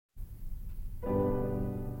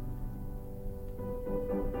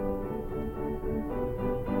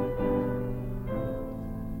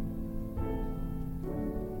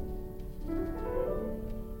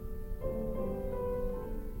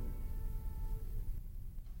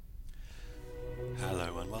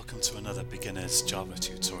welcome to another beginner's Java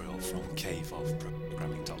tutorial from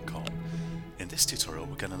caveofprogramming.com. In this tutorial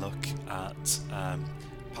we're going to look at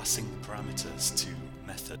passing parameters to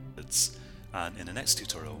methods, and in the next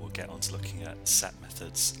tutorial we'll get on to looking at set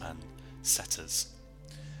methods and setters.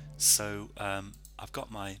 So I've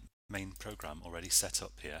got my main program already set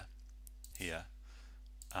up here,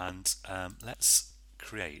 and let's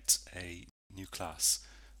create a new class.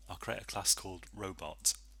 I'll create a class called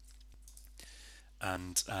robot,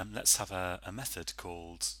 and let's have a method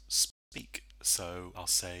called speak. So I'll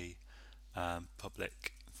say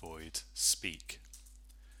public void speak,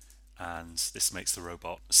 and this makes the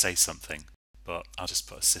robot say something, but I'll just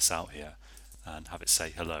put a sys out here and have it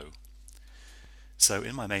say hello. So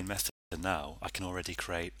in my main method now I can already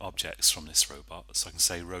create objects from this robot, so I can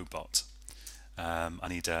say robot. I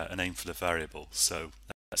need a name for the variable, so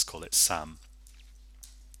let's call it Sam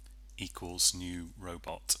equals new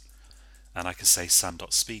robot, and I can say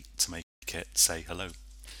sam.speak to make it say hello.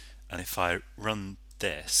 And if I run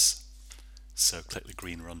this, so click the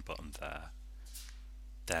green run button there,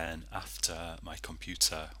 then after my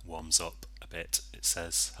computer warms up a bit it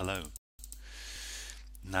says hello.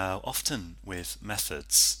 Now often with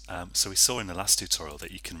methods, so we saw in the last tutorial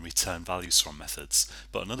that you can return values from methods,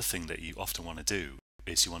 but another thing that you often want to do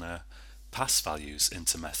is you want to pass values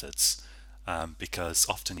into methods, because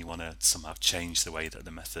often you want to somehow change the way that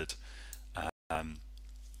the method,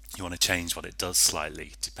 you want to change what it does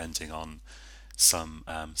slightly depending on some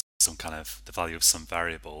kind of the value of some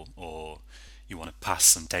variable, or you want to pass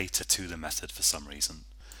some data to the method for some reason,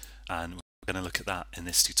 and we're going to look at that in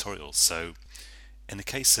this tutorial. So in the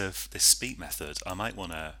case of this speak method, I might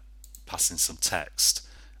want to pass in some text,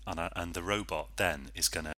 and the robot then is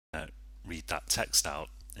going to read that text out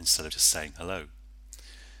instead of just saying hello.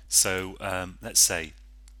 So let's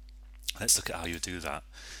look at how you do that.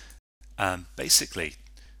 Basically,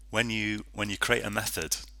 when you create a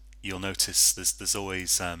method, you'll notice there's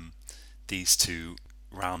always these two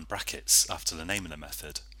round brackets after the name of the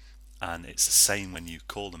method, and it's the same when you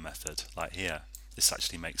call the method. Like here, this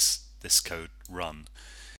actually makes this code run.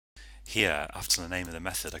 Here, after the name of the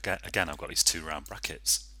method, again I've got these two round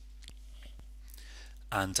brackets,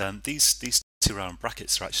 and these two round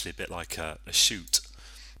brackets are actually a bit like a chute,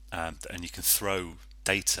 and you can throw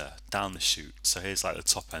data down the chute. So here's like the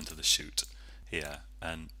top end of the chute here,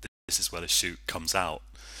 and this is where the chute comes out.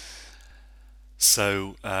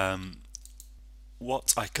 So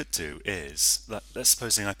what I could do is, let's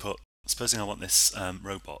supposing I want this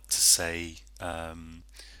robot to say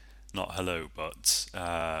not hello, but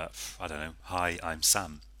I don't know, hi, I'm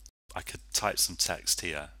Sam. I could type some text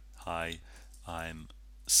here, hi, I'm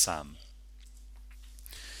Sam.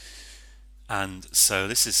 And so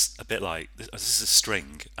this is a bit like, this is a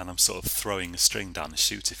string, and I'm sort of throwing a string down the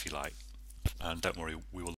chute, if you like. And don't worry,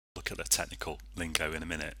 we will look at the technical lingo in a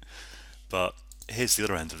minute. But here's the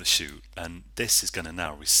other end of the chute, and this is going to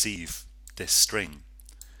now receive this string.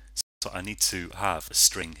 So I need to have a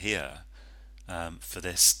string here for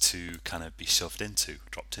this to kind of be dropped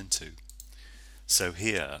into. So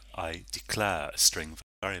here I declare a string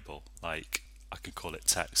variable, like I can call it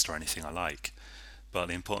text or anything I like. But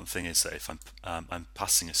the important thing is that if I'm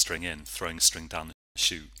passing a string in, throwing a string down the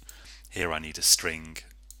chute, here I need a string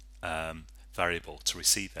variable to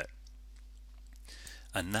receive it.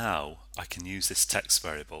 And now I can use this text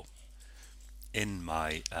variable in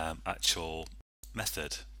my actual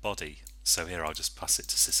method body. So here I'll just pass it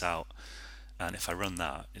to sysout, and if I run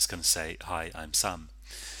that, it's going to say, hi, I'm Sam.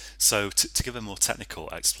 So to give a more technical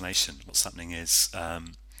explanation, what's happening is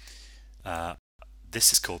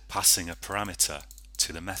this is called passing a parameter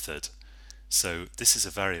to the method. So this is a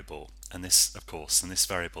variable, and this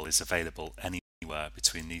variable is available anywhere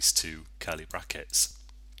between these two curly brackets,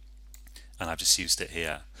 and I've just used it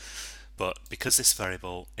here. But because this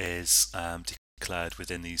variable is declared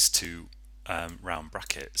within these two round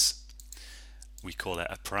brackets, we call it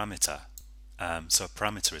a parameter. So a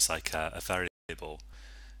parameter is like a variable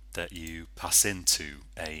that you pass into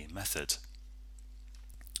a method.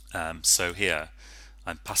 So here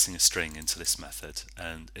I'm passing a string into this method,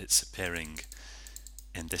 and it's appearing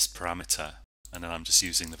in this parameter, and then I'm just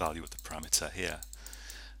using the value of the parameter here.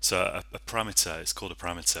 So a parameter is called a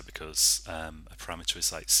parameter because a parameter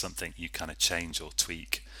is like something you kind of change or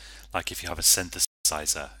tweak. Like if you have a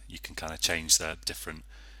synthesizer, you can kind of change the different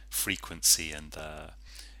frequency and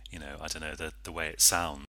I don't know, the way it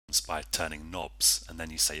sounds by turning knobs, and then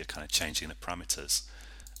you say you're kind of changing the parameters.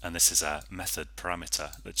 And this is a method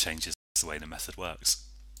parameter that changes the way the method works.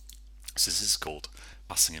 So this is called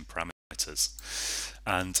passing in parameters.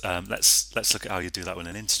 And let's look at how you do that with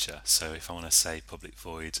an integer. So if I want to say public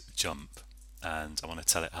void jump, and I want to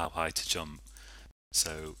tell it how high to jump.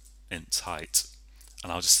 So int height,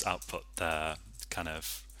 and I'll just output the kind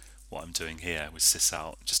of what I'm doing here with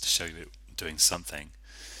sysout just to show you it doing something.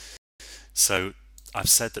 So I've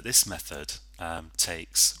said that this method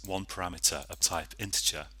takes one parameter of type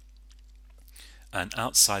integer, and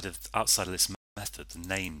outside of this method the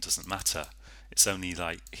name doesn't matter. It's only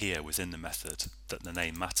like here within the method that the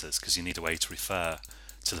name matters, because you need a way to refer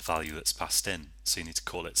to the value that's passed in, so you need to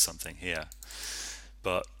call it something here.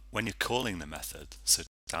 But when you're calling the method, so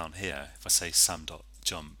down here, if I say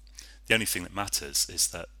sam.jump, the only thing that matters is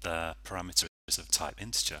that the parameter is of type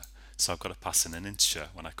integer. So I've got to pass in an integer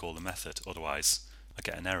when I call the method, otherwise I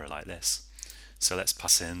get an error like this. So let's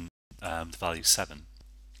pass in the value 7,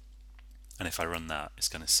 and if I run that, it's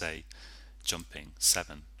going to say jumping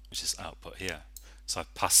 7, which is output here. So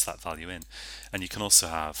I've passed that value in. And you can also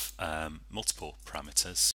have multiple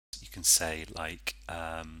parameters. You can say like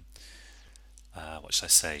what should I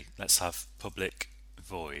say? Let's have public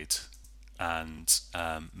void and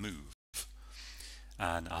move,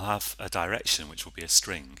 and I'll have a direction which will be a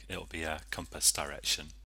string. It'll be a compass direction,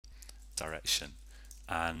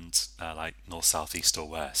 and like north, south, east, or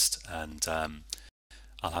west, and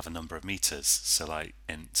I'll have a number of meters, so like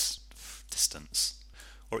int distance,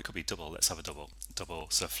 or it could be double. Let's have a double,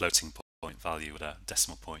 so a floating point value with a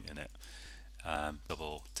decimal point in it,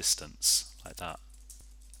 double distance, like that.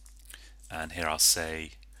 And here I'll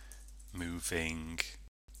say moving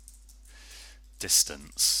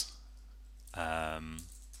distance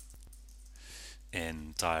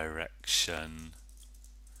in direction,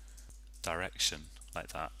 like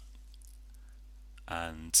that.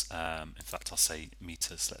 And in fact I'll say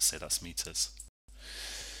meters. Let's say that's meters.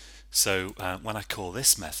 So when I call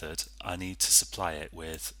this method, I need to supply it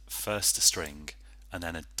with first a string and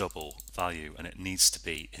then a double value, and it needs to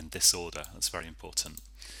be in this order. That's very important.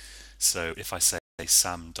 So if I say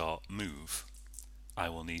sam.move, I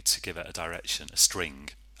will need to give it a direction, a string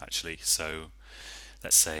actually. So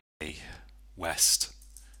let's say west,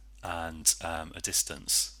 and a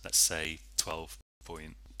distance, let's say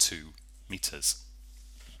 12.2 meters.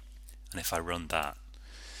 And if I run that,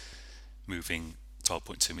 moving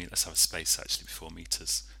 12.2 meters, let's have a space actually before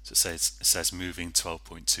meters. So it says moving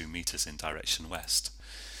 12.2 meters in direction west.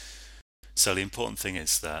 So the important thing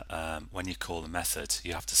is that when you call the method,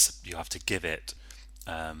 you have to give it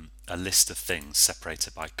a list of things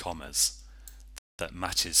separated by commas that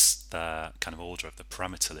matches the kind of order of the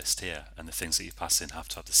parameter list here, and the things that you pass in have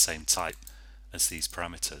to have the same type as these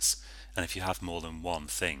parameters. And if you have more than one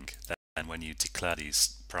thing, then when you declare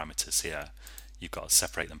these parameters here, you've got to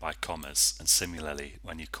separate them by commas. And similarly,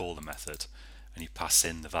 when you call the method and you pass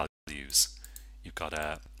in the values, you've got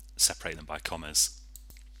to separate them by commas.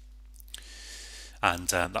 And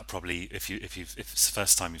that probably, if it's the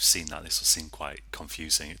first time you've seen that, this will seem quite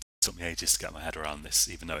confusing. It took me ages to get my head around this,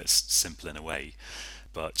 even though it's simple in a way.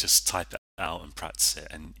 But just type it out and practice it,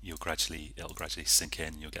 and it'll gradually sink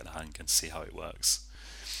in. You'll get the hang and see how it works.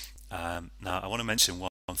 Now, I want to mention one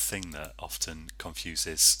thing that often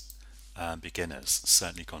confuses beginners.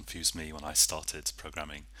 Certainly confused me when I started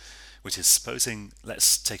programming, which is supposing.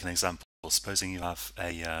 Let's take an example. Supposing you have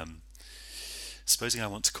a supposing I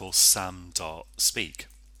want to call sam.speak.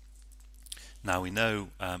 Now we know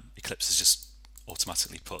Eclipse has just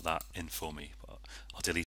automatically put that in for me, but I'll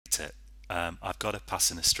delete it. I've got to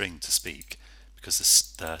pass in a string to speak, because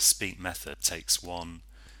the speak method takes one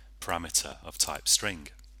parameter of type string.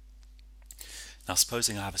 Now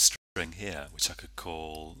supposing I have a string here which I could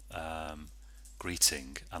call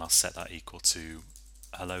greeting, and I'll set that equal to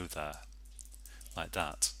hello there, like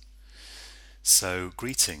that. So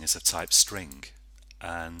greeting is of type string,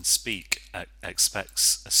 and speak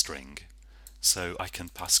expects a string, so I can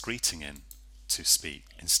pass greeting in to speak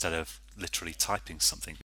instead of literally typing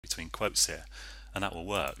something between quotes here, and that will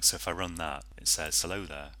work. So if I run that, it says hello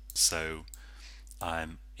there. So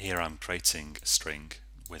I'm creating a string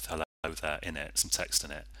with hello there in it, some text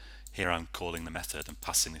in it. Here I'm calling the method and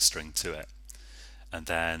passing the string to it, and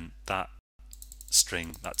then that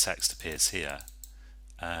string, that text appears here,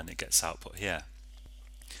 and it gets output here.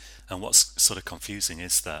 And what's sort of confusing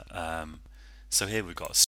is that so here we've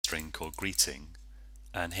got a string called greeting,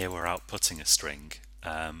 and here we're outputting a string,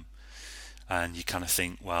 and you kind of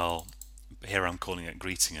think, well, here I'm calling it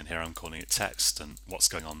greeting and here I'm calling it text, and what's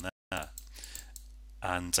going on there?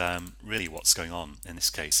 And really what's going on in this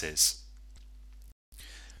case is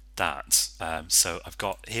that so I've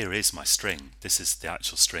got, here is my string, this is the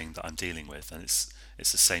actual string that I'm dealing with, and it's the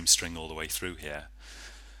same string all the way through here.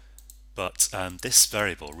 But this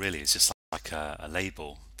variable really is just like a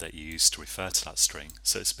label that you use to refer to that string.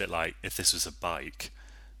 So it's a bit like if this was a bike,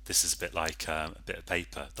 this is a bit like a bit of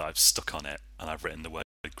paper that I've stuck on it, and I've written the word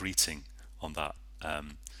greeting on that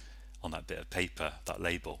bit of paper, that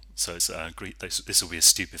label. So it's this will be a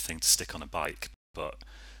stupid thing to stick on a bike, but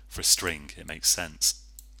for a string it makes sense.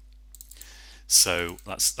 So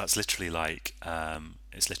that's literally like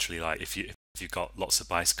it's literally like if you've got lots of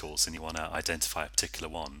bicycles and you want to identify a particular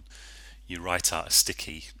one, you write out a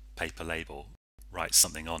sticky paper label, write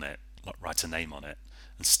something on it, write a name on it,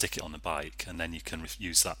 and stick it on the bike, and then you can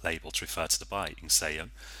use that label to refer to the bike. You can say,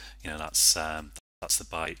 that's the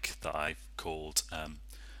bike that I've called.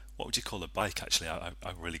 What would you call a bike? Actually, I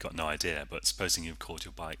really got no idea. But supposing you've called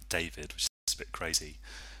your bike David, which is a bit crazy,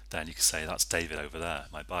 then you can say that's David over there,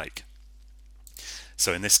 my bike.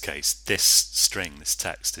 So in this case, this string, this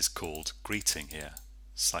text, is called greeting here.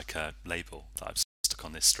 It's like a label that I've stuck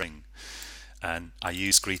on this string. And I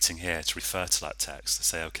use greeting here to refer to that text, to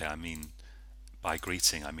say, okay, by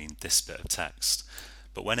greeting, I mean this bit of text.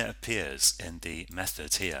 But when it appears in the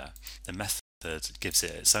method here, the method gives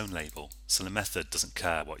it its own label. So the method doesn't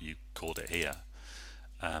care what you called it here.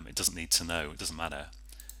 It doesn't need to know, it doesn't matter.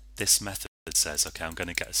 This method says, okay, I'm going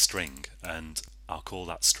to get a string, and I'll call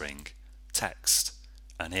that string text.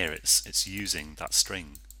 And here it's using that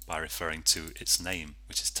string by referring to its name,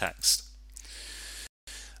 which is text.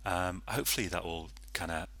 Hopefully that will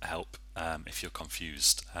kind of help if you're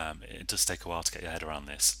confused. It does take a while to get your head around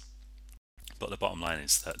this, but the bottom line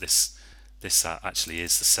is that this actually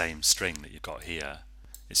is the same string that you've got here.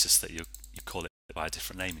 It's just that you call it by a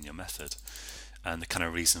different name in your method. And the kind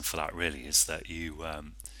of reason for that really is that you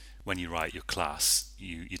when you write your class,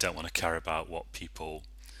 you don't want to care about what people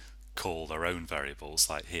call their own variables,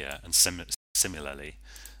 like here. And similarly,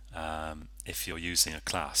 if you're using a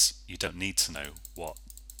class, you don't need to know what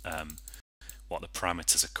the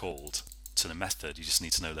parameters are called to the method. You just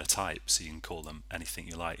need to know their type, so you can call them anything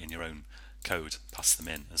you like in your own code, pass them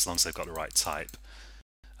in. As long as they've got the right type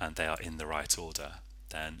and they are in the right order,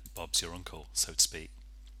 then Bob's your uncle, so to speak.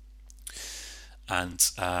 And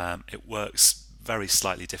it works very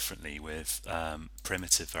slightly differently with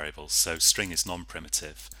primitive variables. So string is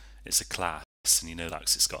non-primitive, it's a class, and you know that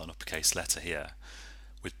because it's got an uppercase letter here.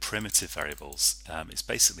 With primitive variables, it's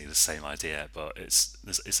basically the same idea, but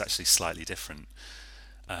it's actually slightly different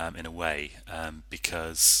in a way,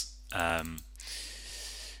 because kind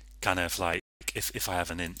of like if I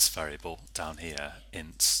have an int variable down here,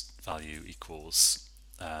 int value equals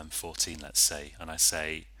 14, let's say, and I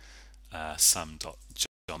say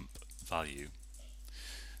sum.jump value,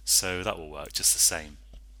 so that will work just the same,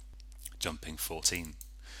 jumping 14.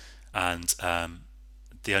 And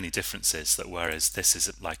the only difference is that whereas this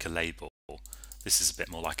is like a label, this is a bit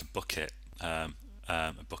more like a bucket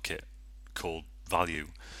called value,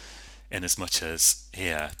 in as much as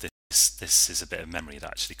here this is a bit of memory that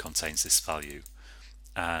actually contains this value.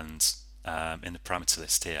 And in the parameter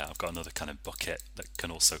list here, I've got another kind of bucket that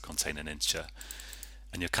can also contain an integer,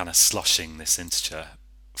 and you're kind of sloshing this integer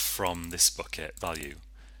from this bucket value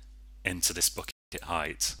into this bucket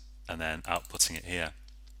height and then outputting it here.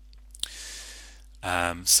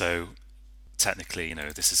 So technically,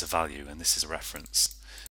 this is a value and this is a reference.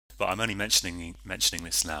 But I'm only mentioning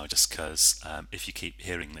this now just because if you keep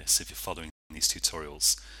hearing this, if you're following these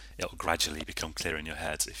tutorials, it'll gradually become clear in your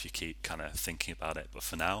head if you keep kind of thinking about it. But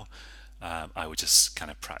for now, I would just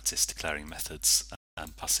kind of practice declaring methods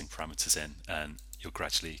and passing parameters in, and you'll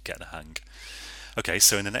gradually get the hang. Okay,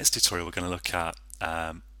 so in the next tutorial, we're going to look at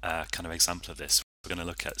a kind of example of this. We're going to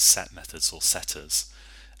look at set methods or setters.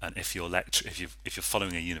 And if you're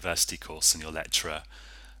following a university course and your lecturer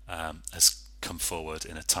has come forward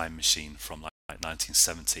in a time machine from like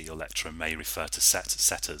 1970, your lecturer may refer to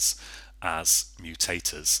setters as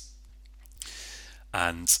mutators.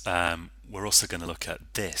 And we're also going to look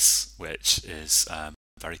at this, which is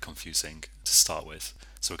very confusing to start with.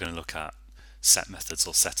 So we're going to look at set methods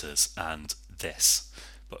or setters and this.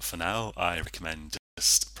 But for now, I recommend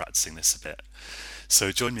just practicing this a bit.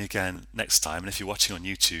 So join me again next time, and if you're watching on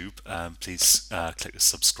YouTube, please click the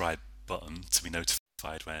subscribe button to be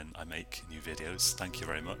notified when I make new videos. Thank you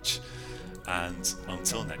very much, and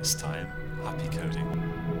until next time, happy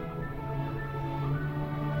coding.